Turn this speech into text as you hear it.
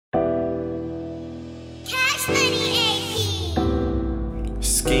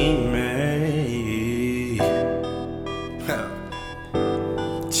Schemin.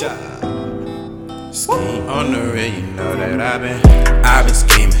 Scheme on the real, you know that I've been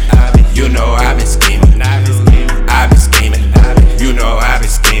scheming. You know I've been scheming. I've been scheming. You know I've been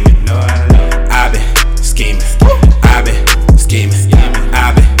scheming. I've been scheming. I've been scheming.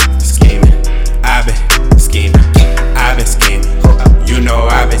 I've been scheming. I've been scheming. I've been scheming. You know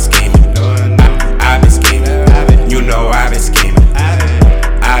I've been scheming. I've been scheming. You know I've been scheming.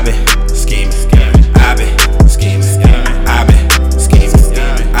 I've been scheming. I've been scheming. I've been scheming.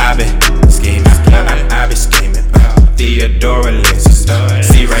 I've been scheming. I've been scheming. Theodora lenses,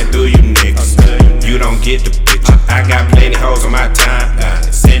 see right through you niggas. You don't get the picture. I got plenty hoes on my time.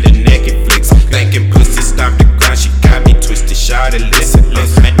 Sending naked flicks. Thinking pussy stop the grind. She got me twisted. Shawty listen.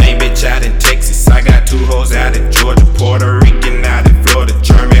 Main bitch out in Texas. I got 2 hoes out in Georgia. Puerto Rican out in Florida.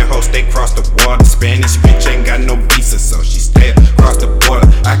 German hoes they cross the water. Spanish bitch ain't got no visa, so she stay across the border.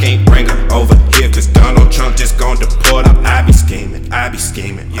 I can't bring her over here, cause Donald Trump just gon' deport her. I be scheming, I be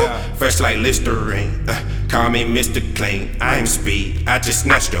scheming. Fresh like Listerine, call me Mr. Clean. I ain't speed, I just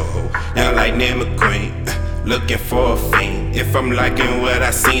snatched a hoe. Young like Ned McQueen, looking for a fiend. If I'm liking what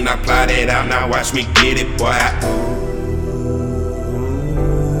I seen, I plot it out. Now watch me get it, boy.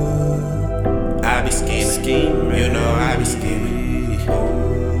 I be scheming, you know I be scheming.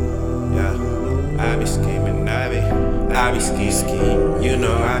 Yeah, I be scheming, I be scheming, you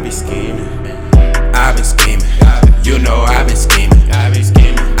know I be scheming. I be scheming, you know I be scheming. I be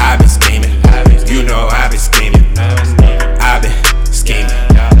scheming, you know I be scheming. I be scheming,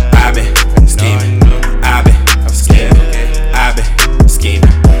 I be scheming, I be scheming, I be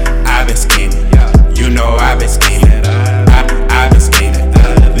scheming, I be scheming, you know I be scheming. I be scheming,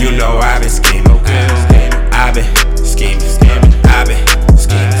 you know I be scheming. I be scheming, I be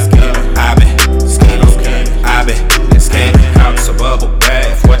scheming, I be scheming, I be scheming. House a bubble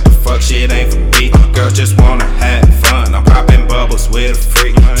bath, what the fuck, shit ain't for me. Girls just wanna have fun, I'm popping bubbles with a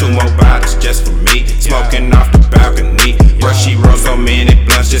freak. 2 more bottles just for me, smoking off the balcony. Bruh, she roll so many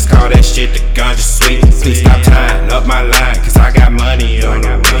blunts, just call that shit the ganja sweet. Please stop tying up my line, cause I got money on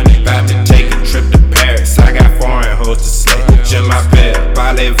the way. About to take a trip to Paris, I got foreign hoes to slay. Je m'appelle,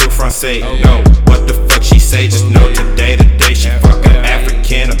 parlez-vous français? No, what the fuck she say? Just know today she fucking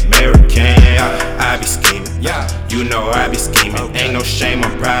African American. I be scheming, you know I be scheming. Ain't no shame,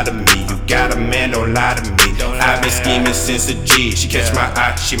 I'm proud of me. You got a man, don't lie to me. I been scheming since a G. She catch my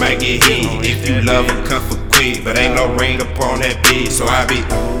eye, she might get hit. If you love her, come for quick, but ain't no ring upon that bitch. So I be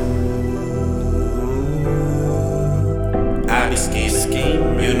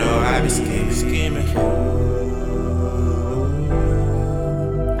scheming, you know I be scheming.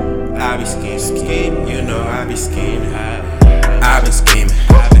 I be scheming, you know I be scheming. I be scheming,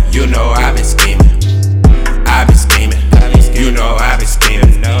 you know I be scheming. I be scheming, you know I be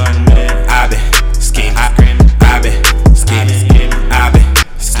scheming. I be scheming, I be scheming,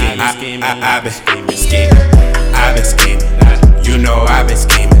 I be scheming, I be scheming, I be scheming, you know I be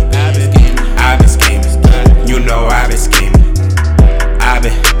scheming. I be scheming, you know I be scheming. I be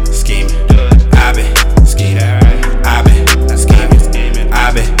scheming, I be scheming, I be scheming,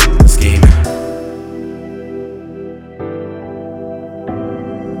 I be scheming.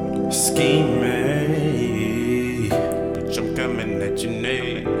 Scheming, bitch, I'm coming at your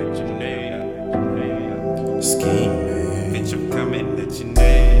name. Scheming, bitch, I'm coming at your name.